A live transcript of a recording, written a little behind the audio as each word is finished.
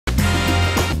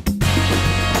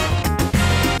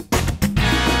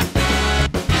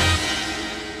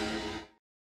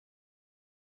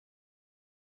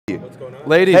What's going on?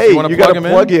 Ladies, Hey, you want to got plug to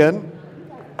him plug in? in.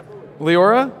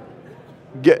 Leora?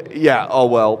 Yeah. Oh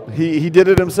well, he did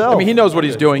it himself. I mean, he knows what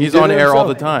he's doing. He's did on it air all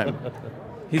the himself. time.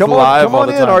 He's come live on all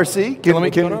the in, time.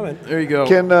 RC. There you go.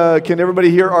 Can everybody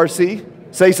hear RC?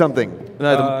 Say something.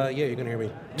 Yeah, you can hear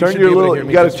me. Turn your little.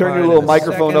 You got to turn your little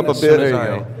microphone up a bit. There you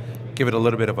go. Give it a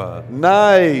little bit of a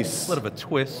Nice. little bit of a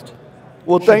twist.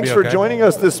 Well, Should thanks be for okay. joining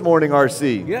us this morning,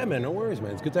 RC. Yeah, man. No worries,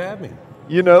 man. It's good to have me.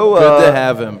 You know, Good to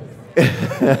have him.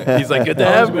 He's like, good to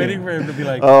I was have me. waiting for him to be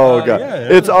like, Oh god, yeah.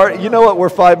 it's you know what? We're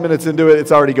 5 minutes into it.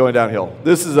 It's already going downhill.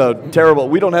 This is a terrible.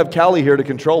 We don't have Callie here to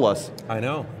control us. I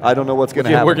know. I don't know what's going to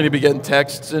Yeah, happen. we're going to be getting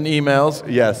texts and emails.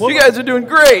 Yes. You guys are doing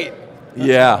great.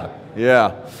 Yeah.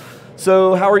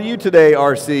 So, how are you today,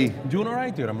 RC? Doing all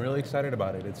right, dude. I'm really excited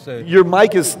about it. It's Your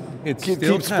mic is It's keeps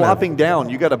still kind of- flopping down.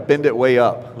 You got to bend it way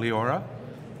up. Leora.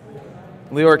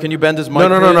 Leora, can you bend his mic?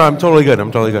 No. please? I'm totally good.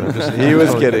 I'm totally good. I'm just, He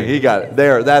was kidding. He got it.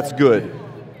 There. That's good.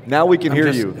 Now we can I'm hear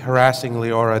just you. harassing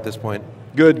Leora at this point.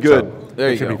 Good. So There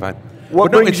it you should go. be fine.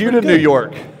 What But no, brings it's you been to New good.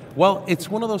 York? Well, it's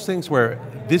one of those things where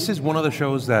this is one of the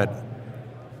shows that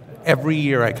every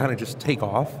year I kind of just take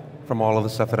off from all of the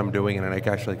stuff that I'm doing and I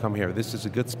can actually come here. This is a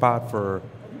good spot for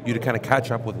you to kind of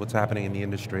catch up with what's happening in the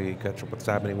industry, catch up with what's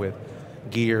happening with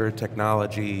gear,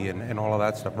 technology, and all of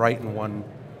that stuff right in one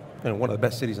of the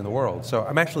best cities in the world. So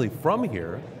I'm actually from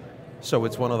here, so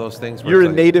it's one of those things where You're a it's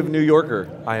like, native New Yorker,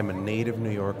 I am a native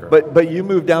New Yorker. but you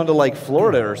moved down to like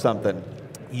Florida or something.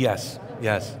 Yes.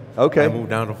 Okay. I moved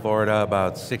down to Florida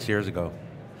about 6 years ago.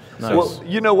 Nice. Well,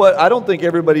 you know what? I don't think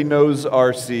everybody knows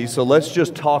RC, so let's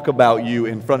just talk about you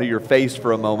in front of your face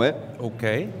for a moment.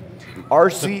 Okay.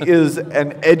 RC is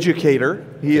an educator.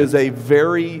 He is a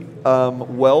very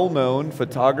well-known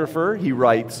photographer. He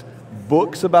writes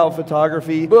books about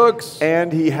photography.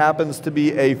 And he happens to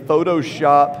be a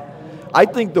Photoshop. I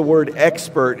think the word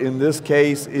expert in this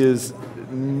case does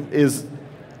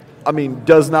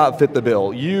not fit the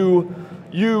bill. You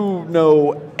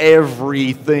know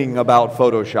everything about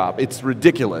Photoshop. It's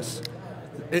ridiculous.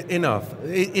 Enough.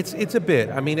 It's a bit.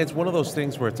 I mean, it's one of those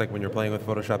things where it's like when you're playing with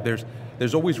Photoshop,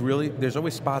 there's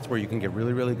always spots where you can get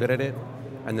really, really good at it,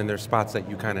 and then there's spots that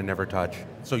you kind of never touch.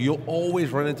 So you'll always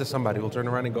run into somebody who'll turn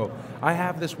around and go, I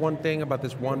have this one thing about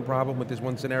this one problem with this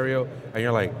one scenario, and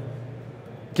you're like,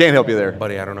 Can't help you there.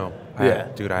 buddy, I don't know.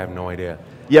 Dude, I have no idea.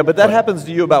 Yeah, but that happens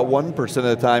to you about 1% of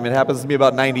the time. It happens to me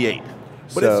about 98.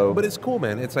 But it's cool,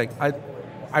 man. It's like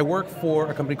I work for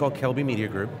a company called Kelby Media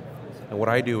Group, and what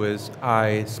I do is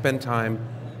I spend time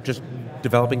just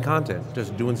developing content,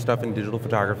 just doing stuff in digital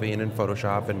photography and in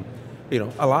Photoshop, and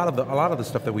a lot of the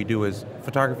stuff that we do is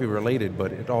photography related,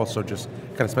 but it also just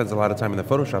kind of spends a lot of time in the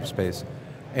Photoshop space,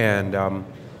 and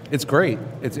it's great.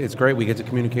 It's great. We get to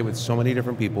communicate with so many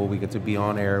different people. We get to be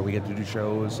on air. We get to do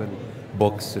shows and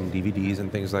books and DVDs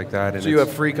and things like that. And So you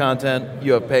have free content,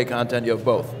 you have pay content, you have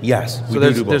both. Yes. So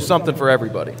there's something for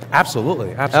everybody.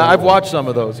 Absolutely. I've watched some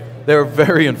of those. They're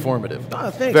very informative. Oh,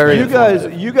 thanks. Very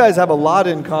You guys have a lot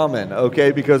in common,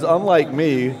 okay? Because unlike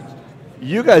me,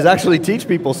 you guys actually teach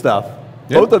people stuff.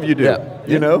 Yeah. Both of you do.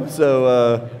 Yeah.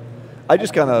 So I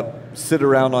just kind of sit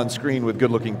around on screen with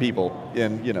good-looking people,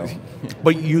 and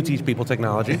But you teach people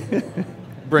technology.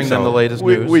 Bring them the latest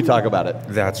news. we talk about it.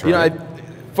 That's right.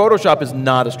 Photoshop is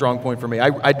not a strong point for me.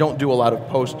 I don't do a lot of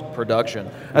post-production.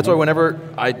 That's why whenever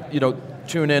I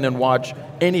tune in and watch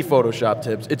any Photoshop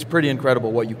tips, it's pretty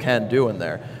incredible what you can do in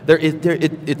there.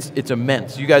 It's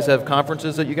immense. You guys have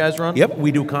conferences that you guys run? Yep,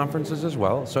 we do conferences as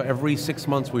well. So every 6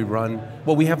 months we run,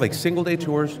 we have like single-day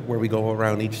tours where we go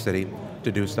around each city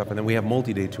to do stuff, and then we have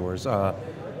multi-day tours.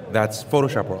 That's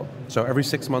Photoshop World. So every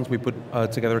 6 months we put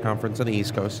together a conference on the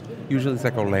East Coast. Usually it's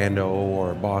like Orlando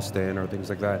or Boston or things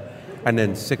like that. And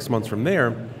then 6 months from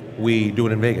there, we do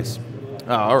it in Vegas.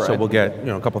 Oh, all right. So we'll get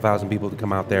a couple thousand people to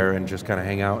come out there and just kind of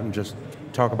hang out and just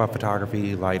talk about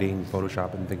photography, lighting,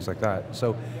 Photoshop, and things like that.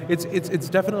 So it's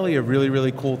definitely a really,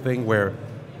 really cool thing where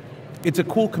it's a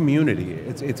cool community.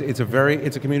 It's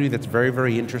a community that's very,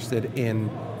 very interested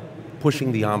in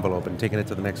pushing the envelope and taking it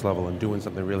to the next level and doing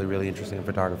something really, really interesting in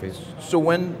photography. So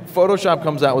when Photoshop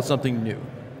comes out with something new,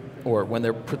 or when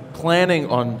they're planning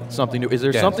on something new, is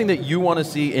there something that you want to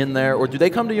see in there, or do they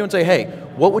come to you and say, hey,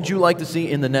 what would you like to see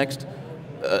in the next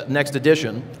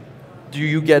edition? Do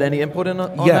you get any input on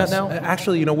that now?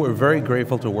 Actually, we're very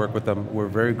grateful to work with them. We're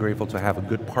very grateful to have a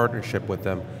good partnership with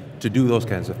them to do those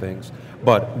kinds of things.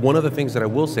 But one of the things that I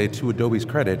will say to Adobe's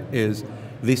credit is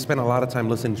they spend a lot of time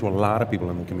listening to a lot of people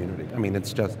in the community. I mean,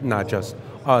 it's just not just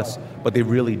us, but they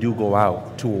really do go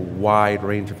out to a wide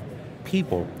range of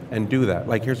people and do that.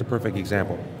 Like, here's a perfect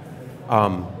example.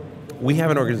 We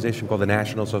have an organization called the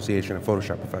National Association of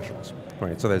Photoshop Professionals.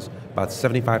 Right, so there's about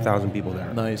 75,000 people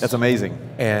there. Nice. That's amazing.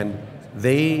 And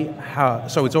they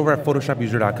have, so it's over at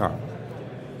photoshopuser.com.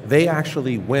 They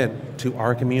actually went to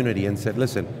our community and said,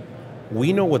 listen,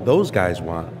 we know what those guys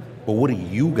want, but what do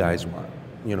you guys want?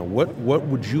 You know, what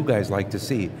would you guys like to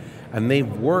see? And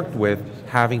they've worked with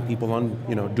having people on,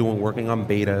 you know, working on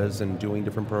betas and doing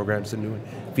different programs and doing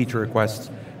feature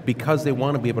requests because they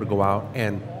want to be able to go out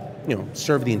and, you know,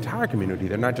 serve the entire community.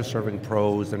 They're not just serving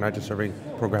pros, they're not just serving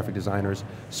pro graphic designers.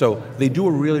 So they do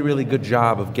a really, really good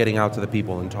job of getting out to the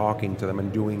people and talking to them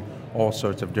and doing all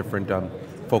sorts of different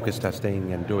focus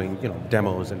testing and doing, you know,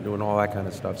 demos and doing all that kind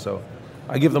of stuff. So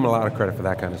I give them a lot of credit for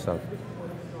that kind of stuff.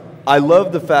 I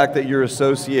love the fact that you're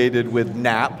associated with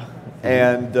NAP,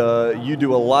 and you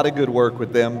do a lot of good work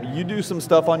with them. You do some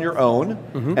stuff on your own,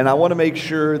 and I want to make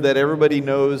sure that everybody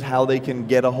knows how they can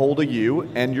get a hold of you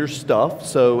and your stuff.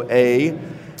 So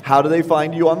how do they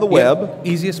find you on the web?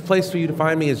 Easiest place for you to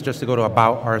find me is just to go to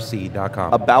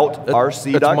aboutrc.com.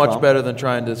 Aboutrc.com. It's much better than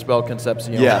trying to spell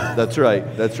Concepcionb. Yeah, that's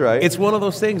right, that's right. It's one of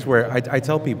those things where I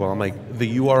tell people, I'm like,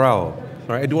 the URL,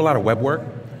 right? I do a lot of web work.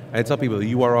 I tell people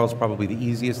the URL is probably the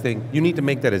easiest thing. You need to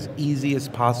make that as easy as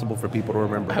possible for people to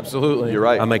remember. Absolutely. You're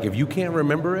right. I'm like, if you can't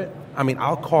remember it, I mean,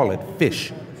 I'll call it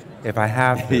fish if I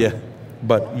have to. Yeah.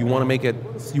 But you want to make it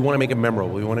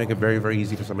memorable. You want to make it very, very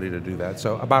easy for somebody to do that.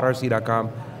 So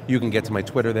aboutrc.com, you can get to my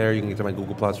Twitter there, you can get to my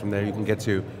Google Plus from there, you can get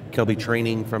to Kelby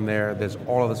Training from there. There's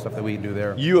all of the stuff that we do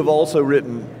there. You have also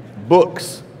written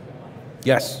books.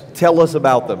 Yes. Tell us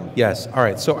about them. Yes. All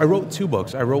right. So I wrote 2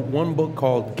 books. I wrote one book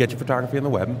called Get Your Photography on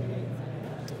the Web.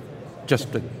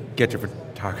 Just to get your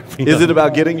photography. Is it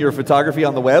about getting your photography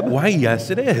on the web? Why,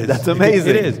 yes, it is. That's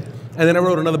amazing. It is. And then I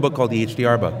wrote another book called the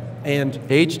HDR book. And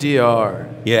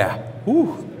HDR. yeah.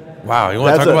 Whew. Wow. You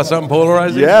want to talk about something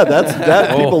polarizing? Yeah,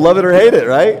 that people love it or hate it,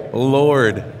 right?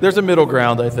 Lord. There's a middle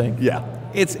ground, I think. Yeah.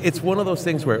 It's one of those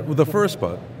things where the first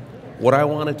book, what I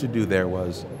wanted to do there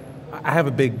was, I have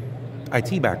a big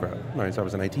IT background, right? So I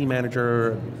was an IT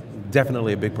manager,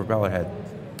 definitely a big propeller head.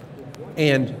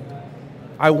 And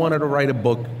I wanted to write a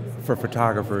book for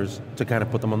photographers to kind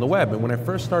of put them on the web. And when I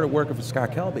first started working for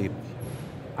Scott Kelby,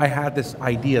 I had this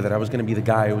idea that I was going to be the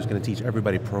guy who was going to teach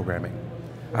everybody programming.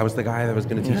 I was the guy that was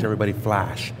going to teach everybody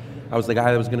Flash. I was the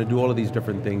guy that was going to do all of these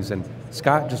different things. And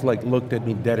Scott just like looked at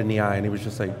me dead in the eye and he was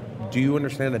just like, do you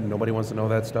understand that nobody wants to know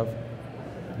that stuff?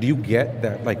 Do you get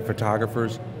that like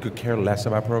photographers could care less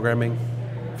about programming?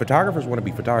 Photographers want to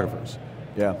be photographers.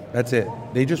 Yeah. That's it.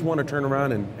 They just want to turn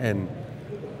around and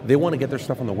they want to get their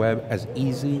stuff on the web as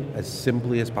easy, as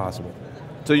simply as possible.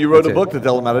 So you wrote That's a book to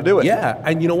tell them how to do it. Yeah,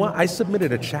 and you know what? I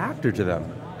submitted a chapter to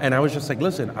them. And I was just like,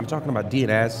 listen, I'm talking about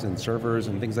DNS and servers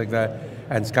and things like that.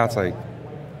 And Scott's like,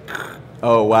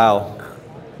 oh, wow.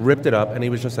 Ripped it up. And he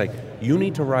was just like, you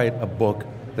need to write a book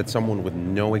that someone with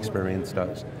no experience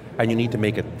does. And you need to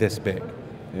make it this big.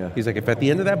 Yeah. He's like, if at the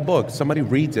end of that book, somebody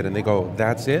reads it and they go,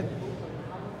 that's it,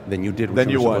 then you did what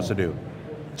you were supposed to do.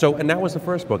 So, and that was the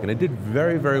first book, and it did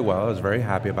very, very well. I was very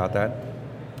happy about that.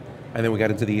 And then we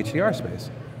got into the HDR space.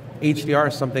 HDR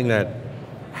is something that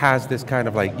has this kind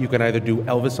of like, you can either do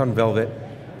Elvis on Velvet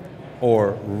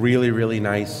or really, really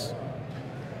nice,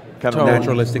 kind of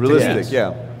naturalistic. Realistic,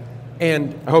 yeah.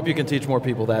 And I hope you can teach more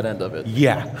people that end of it.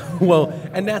 Yeah, well,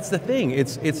 and that's the thing.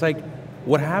 It's like,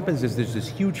 what happens is there's this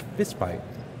huge fist fight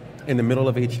in the middle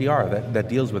of HDR that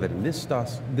deals with it, and this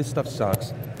stuff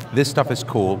sucks, this stuff is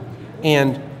cool,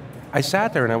 and I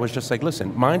sat there and I was just like,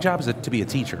 listen, my job is to be a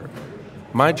teacher.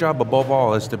 My job above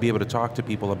all is to be able to talk to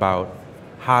people about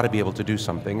how to be able to do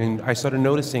something, and I started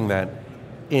noticing that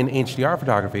in HDR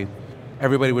photography,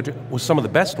 everybody some of the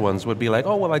best ones would be like,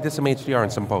 oh, well, I did some HDR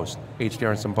and some post, HDR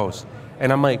and some post,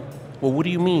 and I'm like, well, what do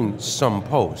you mean some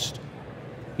post?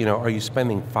 You know, are you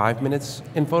spending 5 minutes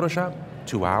in Photoshop,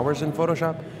 2 hours in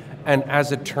Photoshop? And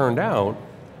as it turned out,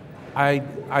 I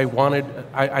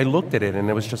looked at it and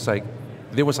it was just like,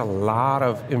 there was a lot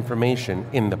of information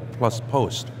in the plus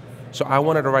post. So I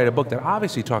wanted to write a book that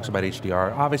obviously talks about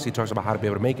HDR, obviously talks about how to be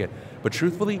able to make it, but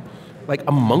truthfully, like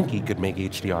a monkey could make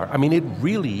HDR. I mean, it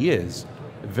really is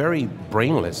very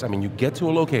brainless. I mean, you get to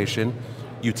a location,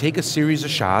 you take a series of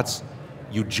shots,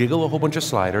 you jiggle a whole bunch of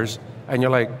sliders, and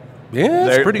you're like, yeah,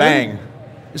 it's pretty bang.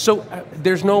 good. So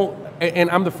there's no, and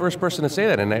I'm the first person to say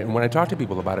that, and when I talk to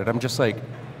people about it, I'm just like,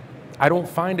 I don't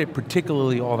find it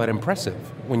particularly all that impressive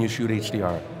when you shoot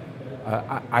HDR.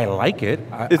 I like it.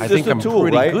 It's I just think a I'm tool,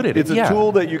 pretty right? good at it. It's a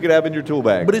tool that you could have in your tool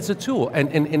bag. But it's a tool,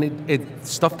 and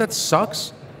stuff that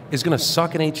sucks is going to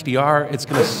suck in HDR. It's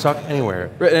going to suck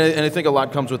anywhere. Right, and I think a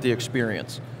lot comes with the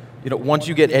experience. once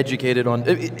you get educated on,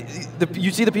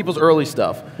 you see the people's early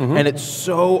stuff, and it's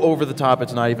so over the top,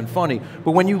 it's not even funny.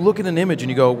 But when you look at an image and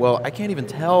you go, well, I can't even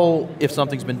tell if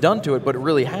something's been done to it, but it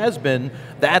really has been,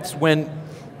 that's when,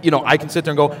 I can sit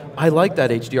there and go, I like that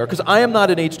HDR. Because I am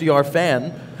not an HDR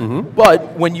fan,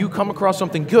 but when you come across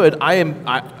something good,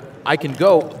 I can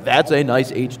go, that's a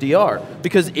nice HDR,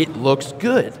 because it looks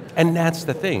good. And that's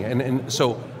the thing. And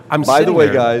so I'm By the way,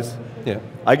 there, guys, yeah.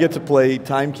 I get to play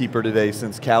timekeeper today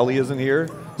since Callie isn't here.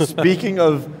 Speaking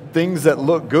of things that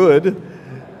look good,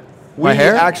 we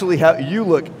actually have, you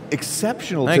look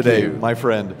exceptional today, my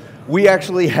friend. We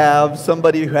actually have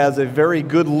somebody who has a very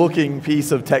good-looking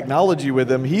piece of technology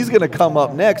with him. He's going to come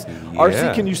up next. Yeah.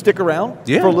 RC, can you stick around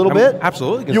for a little bit?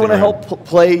 Absolutely. You want to help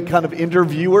play kind of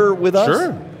interviewer with us?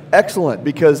 Sure. Excellent,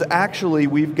 because actually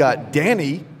we've got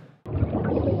Danny